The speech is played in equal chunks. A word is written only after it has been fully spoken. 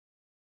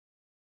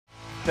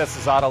This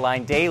is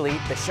Autoline Daily,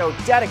 the show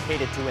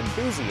dedicated to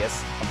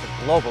enthusiasts of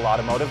the global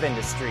automotive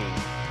industry.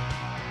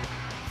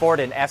 Ford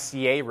and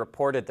FCA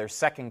reported their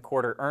second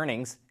quarter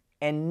earnings,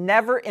 and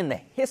never in the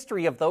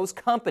history of those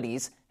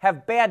companies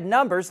have bad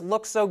numbers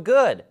looked so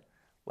good.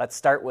 Let's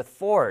start with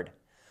Ford.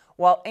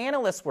 While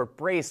analysts were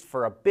braced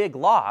for a big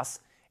loss,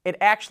 it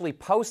actually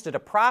posted a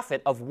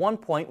profit of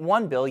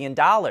 $1.1 billion.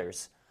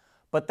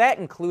 But that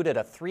included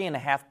a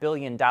 $3.5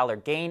 billion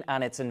gain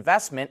on its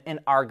investment in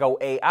Argo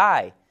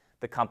AI,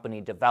 the company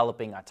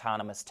developing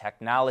autonomous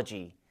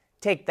technology.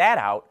 Take that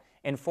out,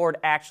 and Ford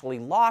actually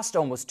lost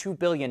almost $2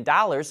 billion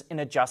in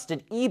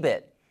adjusted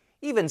EBIT.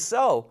 Even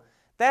so,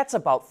 that's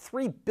about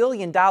 $3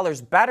 billion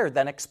better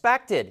than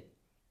expected.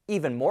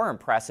 Even more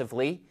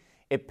impressively,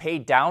 it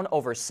paid down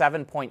over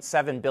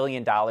 $7.7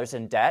 billion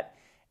in debt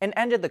and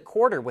ended the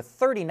quarter with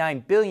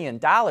 $39 billion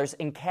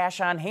in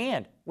cash on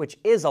hand, which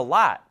is a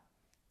lot.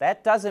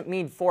 That doesn't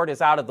mean Ford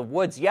is out of the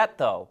woods yet,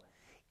 though.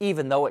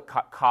 Even though it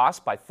cut costs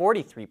by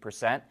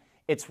 43%,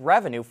 its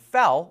revenue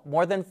fell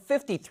more than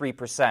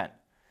 53%.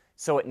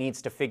 So it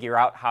needs to figure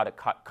out how to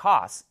cut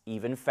costs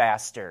even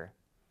faster.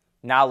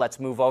 Now let's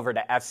move over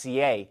to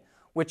FCA,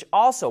 which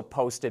also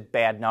posted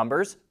bad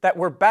numbers that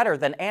were better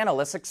than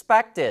analysts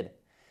expected.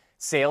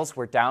 Sales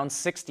were down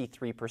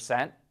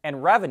 63%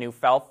 and revenue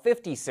fell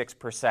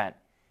 56%.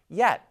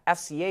 Yet,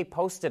 FCA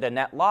posted a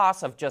net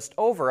loss of just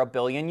over €1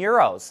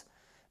 billion.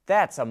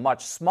 That's a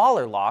much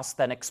smaller loss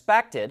than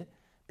expected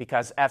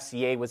because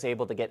FCA was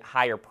able to get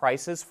higher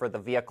prices for the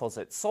vehicles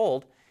it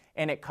sold,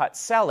 and it cut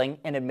selling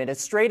and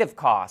administrative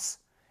costs.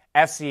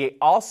 FCA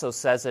also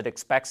says it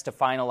expects to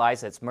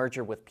finalize its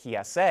merger with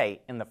PSA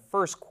in the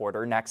first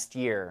quarter next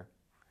year.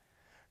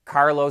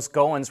 Carlos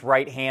Ghosn's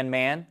right-hand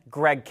man,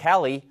 Greg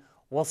Kelly,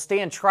 will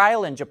stand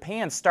trial in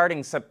Japan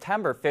starting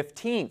September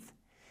 15th.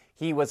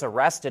 He was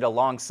arrested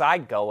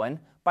alongside Ghosn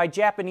by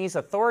Japanese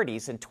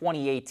authorities in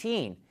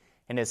 2018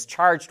 and is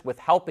charged with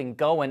helping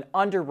Ghosn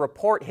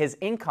underreport his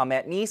income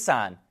at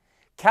Nissan.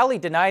 Kelly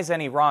denies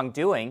any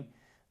wrongdoing.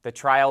 The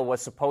trial was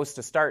supposed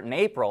to start in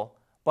April,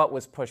 but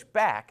was pushed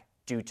back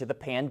due to the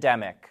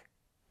pandemic.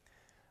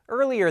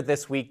 Earlier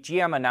this week,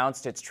 GM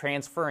announced it's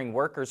transferring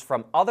workers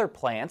from other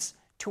plants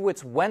to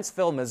its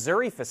Wentzville,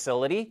 Missouri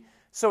facility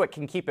so it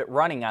can keep it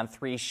running on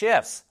 3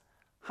 shifts.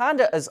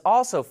 Honda is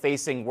also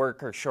facing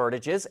worker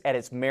shortages at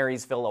its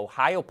Marysville,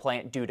 Ohio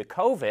plant due to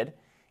COVID,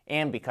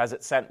 and because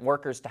it sent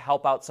workers to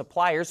help out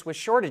suppliers with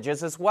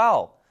shortages as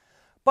well.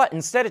 But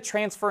instead of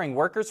transferring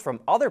workers from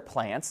other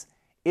plants,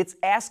 it's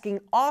asking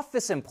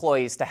office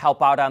employees to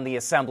help out on the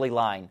assembly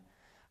line.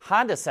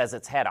 Honda says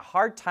it's had a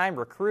hard time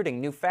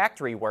recruiting new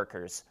factory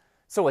workers,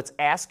 so it's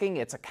asking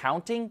its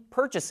accounting,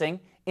 purchasing,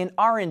 and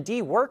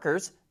R&D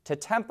workers to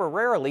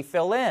temporarily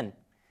fill in.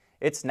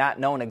 It's not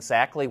known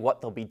exactly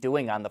what they'll be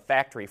doing on the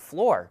factory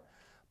floor,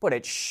 but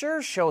it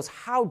sure shows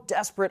how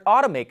desperate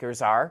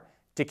automakers are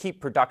to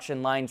keep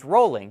production lines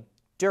rolling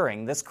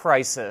during this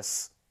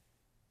crisis.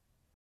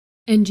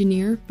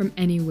 Engineer from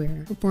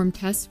anywhere. Perform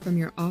tests from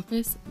your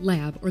office,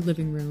 lab, or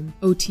living room.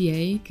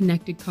 OTA,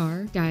 connected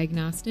car,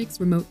 diagnostics,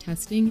 remote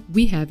testing,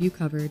 we have you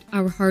covered.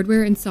 Our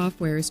hardware and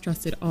software is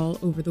trusted all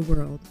over the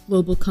world.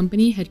 Global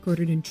company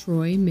headquartered in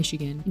Troy,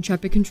 Michigan.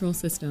 Intrepid Control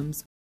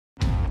Systems.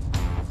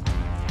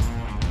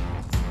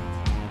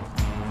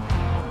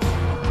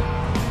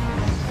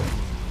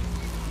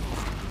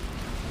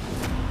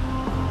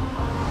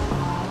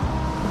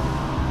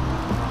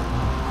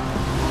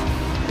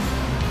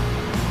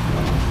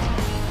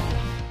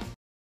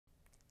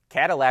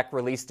 Cadillac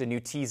released a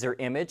new teaser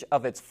image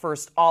of its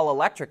first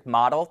all-electric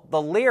model,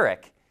 the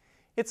Lyriq.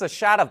 It's a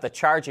shot of the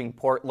charging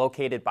port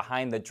located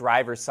behind the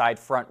driver's side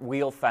front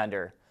wheel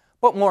fender.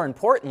 But more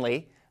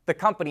importantly, the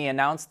company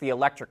announced the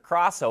electric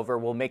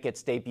crossover will make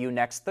its debut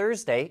next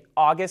Thursday,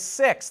 August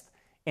 6th,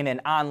 in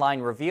an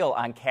online reveal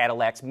on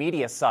Cadillac's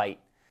media site.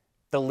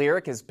 The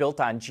Lyriq is built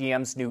on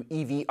GM's new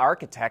EV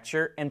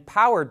architecture and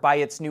powered by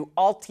its new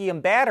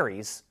Ultium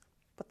batteries.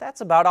 But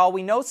that's about all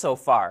we know so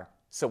far,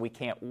 so we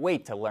can't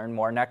wait to learn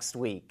more next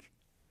week.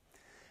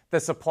 The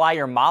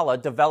supplier Mala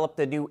developed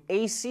a new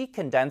AC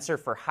condenser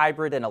for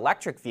hybrid and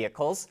electric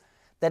vehicles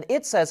that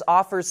it says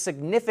offers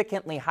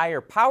significantly higher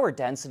power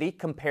density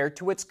compared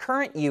to its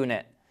current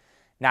unit.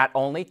 Not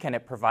only can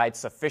it provide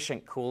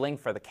sufficient cooling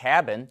for the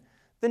cabin,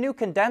 the new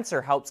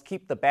condenser helps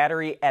keep the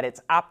battery at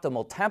its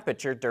optimal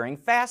temperature during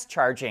fast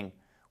charging,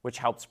 which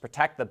helps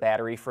protect the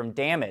battery from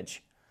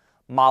damage.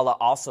 Mala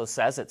also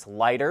says it's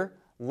lighter,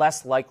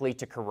 less likely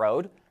to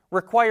corrode,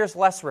 requires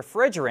less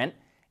refrigerant,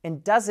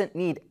 and doesn't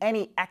need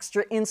any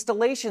extra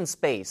installation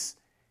space.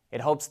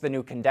 It hopes the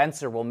new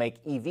condenser will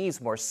make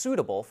EVs more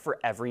suitable for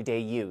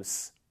everyday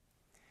use.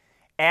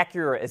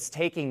 Acura is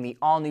taking the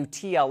all-new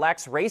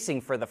TLX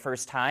racing for the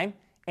first time,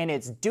 and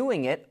it's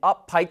doing it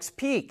up Pikes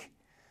Peak.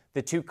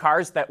 The 2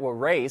 cars that will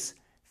race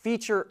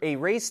feature a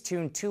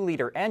race-tuned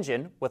 2-liter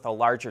engine with a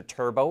larger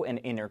turbo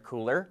and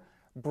intercooler,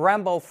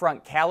 Brembo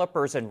front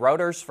calipers and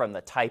rotors from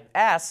the Type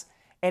S,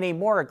 and a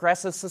more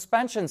aggressive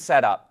suspension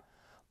setup.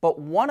 But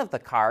one of the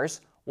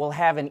cars will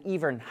have an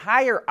even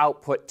higher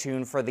output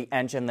tune for the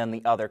engine than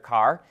the other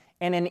car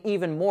and an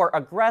even more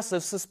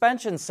aggressive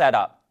suspension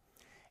setup.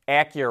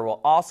 Acura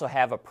will also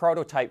have a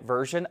prototype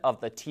version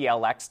of the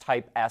TLX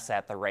Type S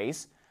at the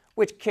race,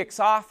 which kicks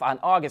off on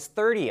August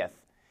 30th.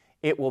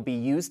 It will be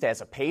used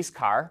as a pace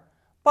car,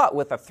 but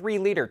with a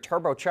 3-liter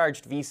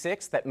turbocharged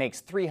V6 that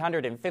makes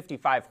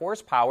 355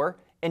 horsepower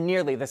and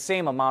nearly the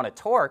same amount of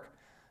torque,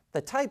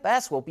 the Type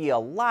S will be a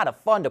lot of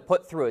fun to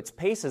put through its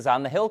paces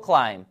on the hill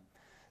climb.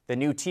 The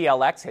new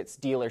TLX hits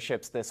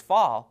dealerships this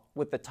fall,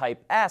 with the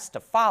Type S to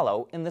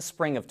follow in the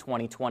spring of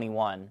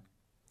 2021.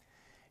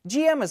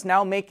 GM is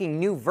now making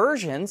new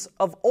versions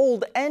of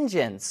old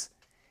engines.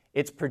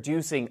 It's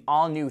producing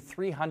all-new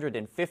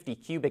 350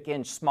 cubic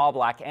inch small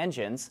block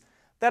engines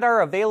that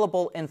are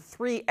available in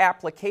 3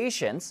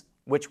 applications,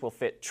 which will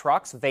fit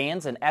trucks,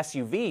 vans, and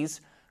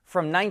SUVs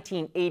from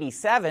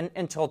 1987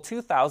 until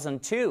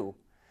 2002.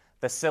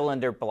 The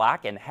cylinder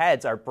block and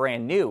heads are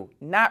brand new,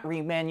 not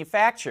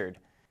remanufactured.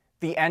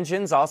 The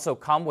engines also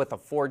come with a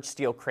forged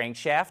steel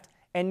crankshaft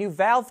and new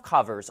valve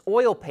covers,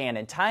 oil pan,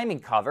 and timing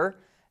cover,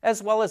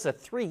 as well as a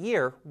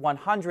 3-year,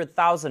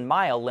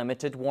 100,000-mile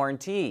limited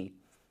warranty.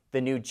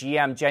 The new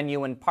GM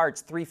Genuine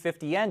Parts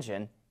 350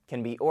 engine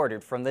can be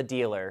ordered from the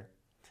dealer.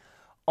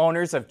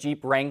 Owners of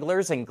Jeep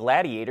Wranglers and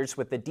Gladiators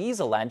with the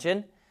diesel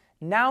engine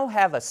now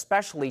have a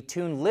specially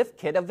tuned lift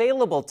kit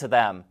available to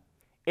them.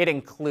 It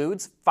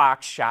includes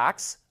Fox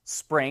shocks,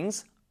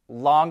 springs,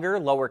 longer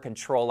lower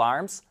control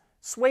arms,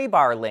 sway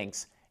bar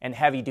links, and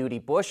heavy-duty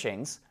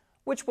bushings,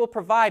 which will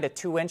provide a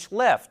 2-inch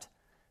lift.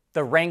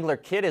 The Wrangler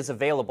kit is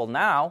available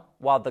now,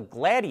 while the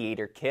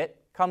Gladiator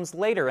kit comes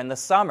later in the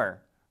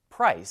summer.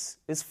 Price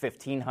is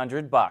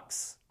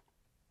 $1,500.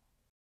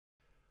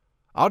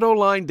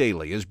 AutoLine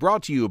Daily is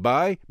brought to you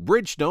by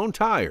Bridgestone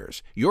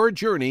Tires, your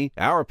journey,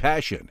 our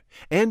passion,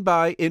 and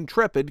by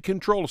Intrepid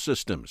Control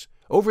Systems,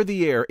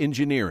 over-the-air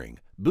engineering.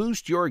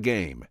 Boost your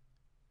game.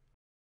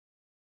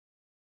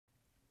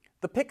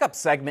 The pickup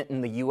segment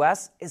in the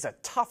U.S. is a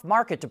tough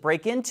market to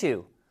break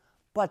into.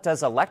 But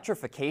does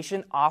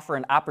electrification offer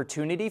an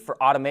opportunity for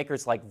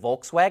automakers like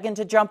Volkswagen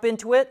to jump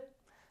into it?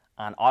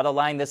 On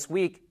Autoline this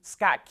week,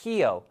 Scott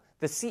Keogh,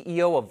 the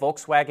CEO of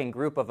Volkswagen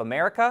Group of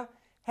America,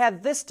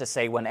 had this to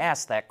say when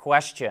asked that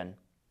question.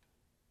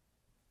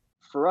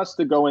 For us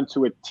to go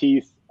into a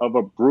teeth of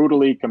a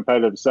brutally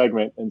competitive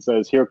segment and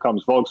says, here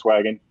comes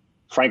Volkswagen,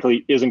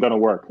 frankly, isn't going to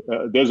work.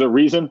 There's a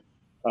reason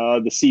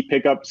the C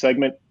pickup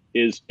segment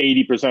is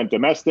 80%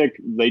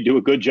 domestic. They do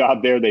a good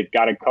job there. They've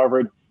got it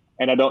covered.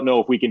 And I don't know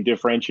if we can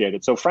differentiate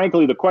it. So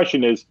frankly, the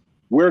question is,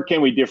 where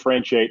can we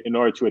differentiate in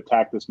order to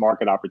attack this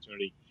market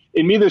opportunity?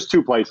 In me, there's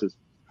 2 places.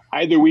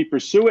 Either we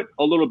pursue it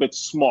a little bit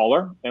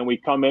smaller and we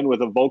come in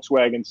with a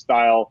Volkswagen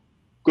style,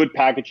 good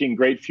packaging,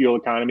 great fuel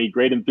economy,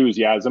 great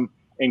enthusiasm,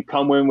 and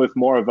come in with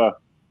more of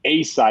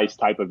a size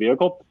type of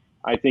vehicle.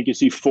 I think you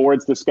see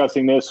Ford's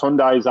discussing this.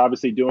 Hyundai is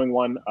obviously doing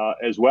one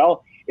as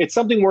well. It's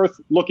something worth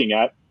looking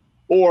at.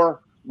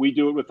 Or we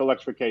do it with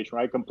electrification.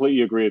 I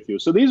completely agree with you.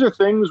 So these are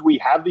things, we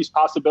have these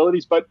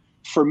possibilities. But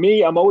for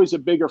me, I'm always a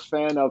bigger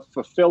fan of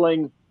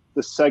fulfilling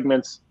the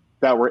segments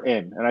that we're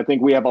in. And I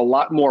think we have a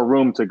lot more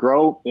room to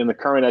grow in the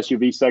current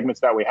SUV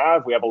segments that we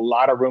have. We have a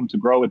lot of room to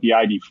grow with the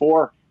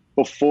ID4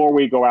 before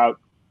we go out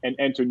and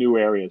enter new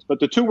areas.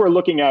 But the 2 we're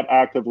looking at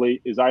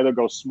actively is either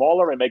go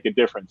smaller and make a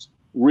difference.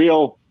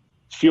 Real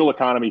fuel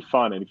economy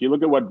fun. And if you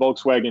look at what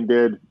Volkswagen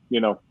did,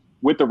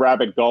 with the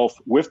Rabbit Gulf,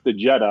 with the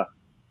Jetta,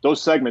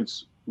 those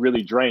segments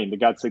really drained. They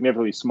got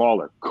significantly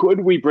smaller.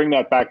 Could we bring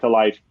that back to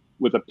life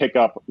with a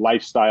pickup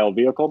lifestyle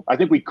vehicle? I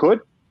think we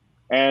could.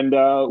 And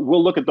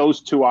we'll look at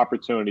those 2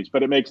 opportunities.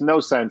 But it makes no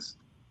sense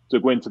to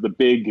go into the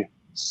big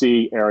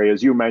C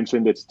areas. You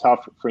mentioned it's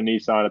tough for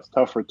Nissan. It's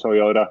tough for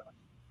Toyota.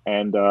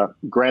 And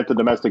grant the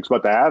domestics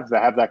what they have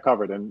that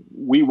covered. And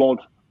we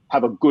won't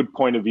have a good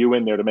point of view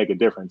in there to make a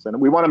difference. And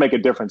we want to make a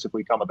difference if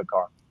we come with a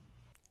car.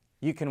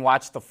 You can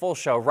watch the full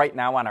show right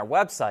now on our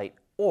website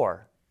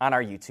or on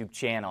our YouTube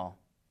channel.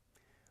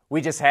 We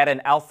just had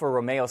an Alfa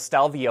Romeo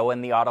Stelvio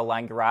in the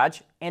Autoline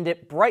garage, and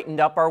it brightened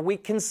up our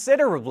week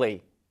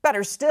considerably.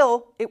 Better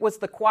still, it was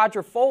the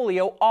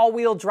Quadrifoglio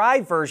all-wheel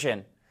drive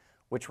version,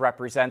 which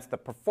represents the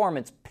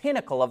performance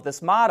pinnacle of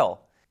this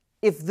model.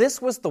 If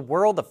this was the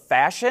world of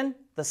fashion,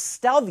 the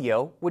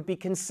Stelvio would be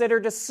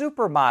considered a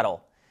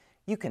supermodel.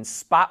 You can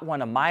spot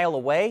one a mile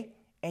away,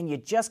 and you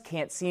just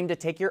can't seem to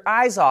take your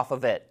eyes off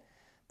of it.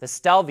 The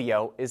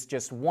Stelvio is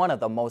just one of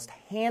the most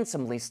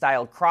handsomely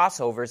styled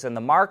crossovers in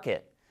the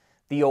market.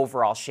 The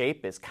overall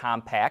shape is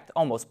compact,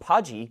 almost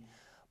pudgy,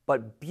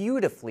 but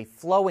beautifully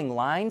flowing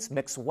lines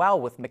mix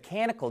well with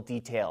mechanical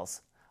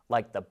details,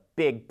 like the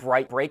big,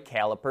 bright brake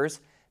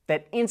calipers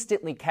that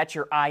instantly catch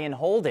your eye and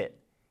hold it.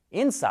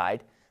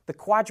 Inside, the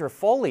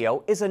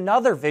Quadrifoglio is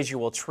another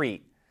visual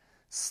treat.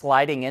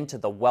 Sliding into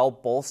the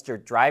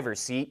well-bolstered driver's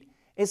seat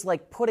is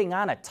like putting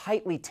on a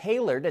tightly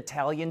tailored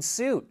Italian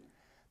suit.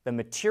 The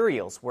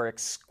materials were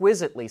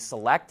exquisitely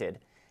selected,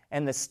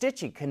 and the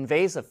stitching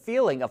conveys a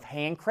feeling of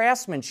hand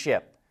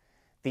craftsmanship.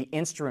 The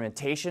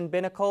instrumentation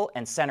binnacle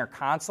and center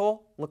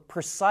console look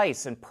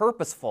precise and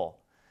purposeful.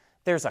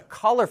 There's a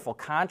colorful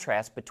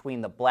contrast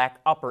between the black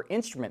upper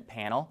instrument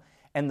panel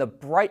and the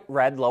bright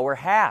red lower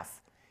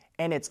half,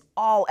 and it's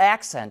all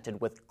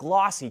accented with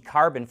glossy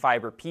carbon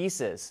fiber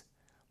pieces.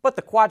 But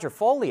the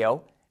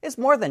Quadrifoglio is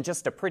more than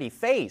just a pretty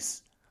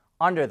face.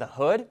 Under the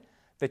hood,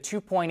 the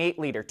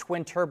 2.8-liter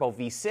twin-turbo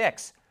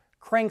V6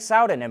 cranks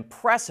out an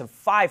impressive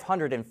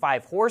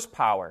 505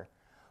 horsepower.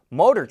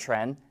 Motor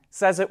Trend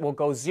says it will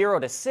go 0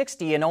 to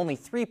 60 in only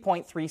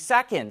 3.3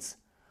 seconds.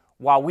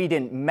 While we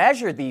didn't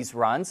measure these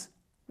runs,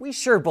 we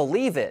sure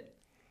believe it.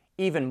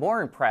 Even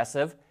more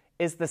impressive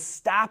is the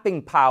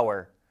stopping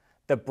power.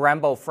 The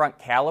Brembo front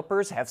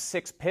calipers have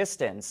 6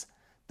 pistons.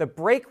 The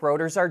brake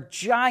rotors are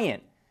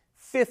giant,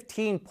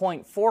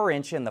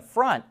 15.4-inch in the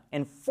front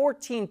and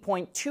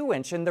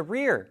 14.2-inch in the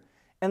rear.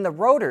 And the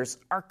rotors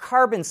are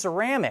carbon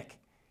ceramic.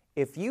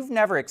 If you've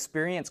never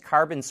experienced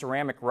carbon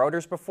ceramic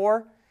rotors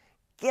before,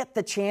 get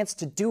the chance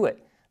to do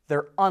it.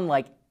 They're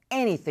unlike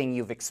anything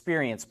you've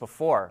experienced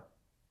before.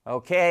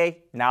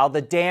 Okay, now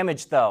the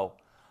damage though.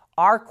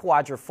 Our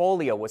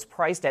Quadrifoglio was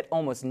priced at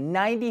almost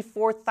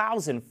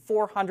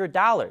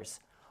 $94,400,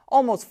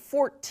 almost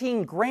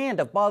 $14,000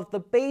 above the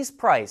base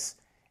price.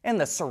 And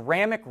the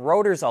ceramic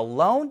rotors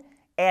alone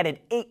added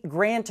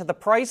 $8,000 to the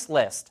price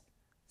list.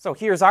 So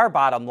here's our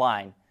bottom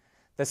line.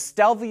 The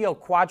Stelvio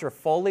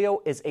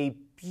Quadrifoglio is a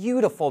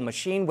beautiful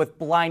machine with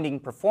blinding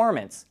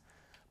performance,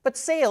 but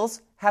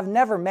sales have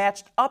never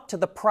matched up to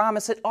the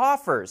promise it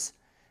offers.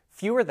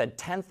 Fewer than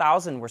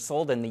 10,000 were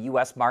sold in the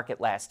U.S.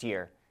 market last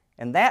year,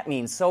 and that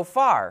means so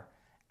far,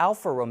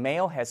 Alfa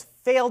Romeo has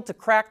failed to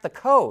crack the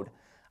code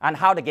on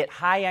how to get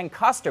high-end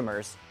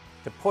customers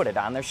to put it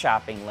on their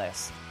shopping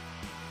list.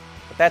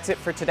 But that's it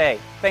for today.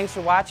 Thanks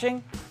for watching,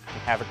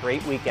 and have a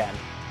great weekend.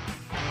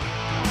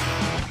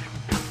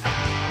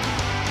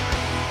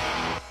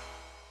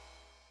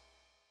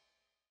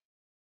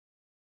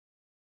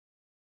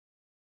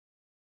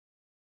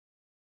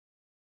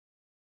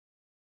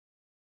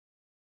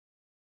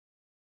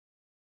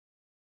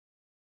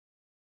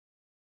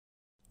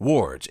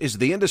 Wards is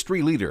the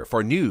industry leader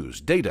for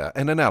news, data,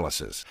 and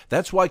analysis.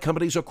 That's why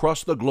companies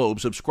across the globe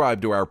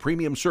subscribe to our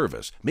premium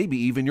service, maybe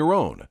even your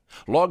own.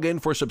 Log in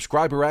for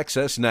subscriber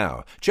access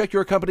now, check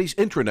your company's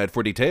intranet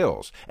for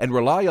details, and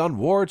rely on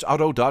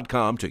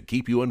wardsauto.com to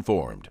keep you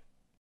informed.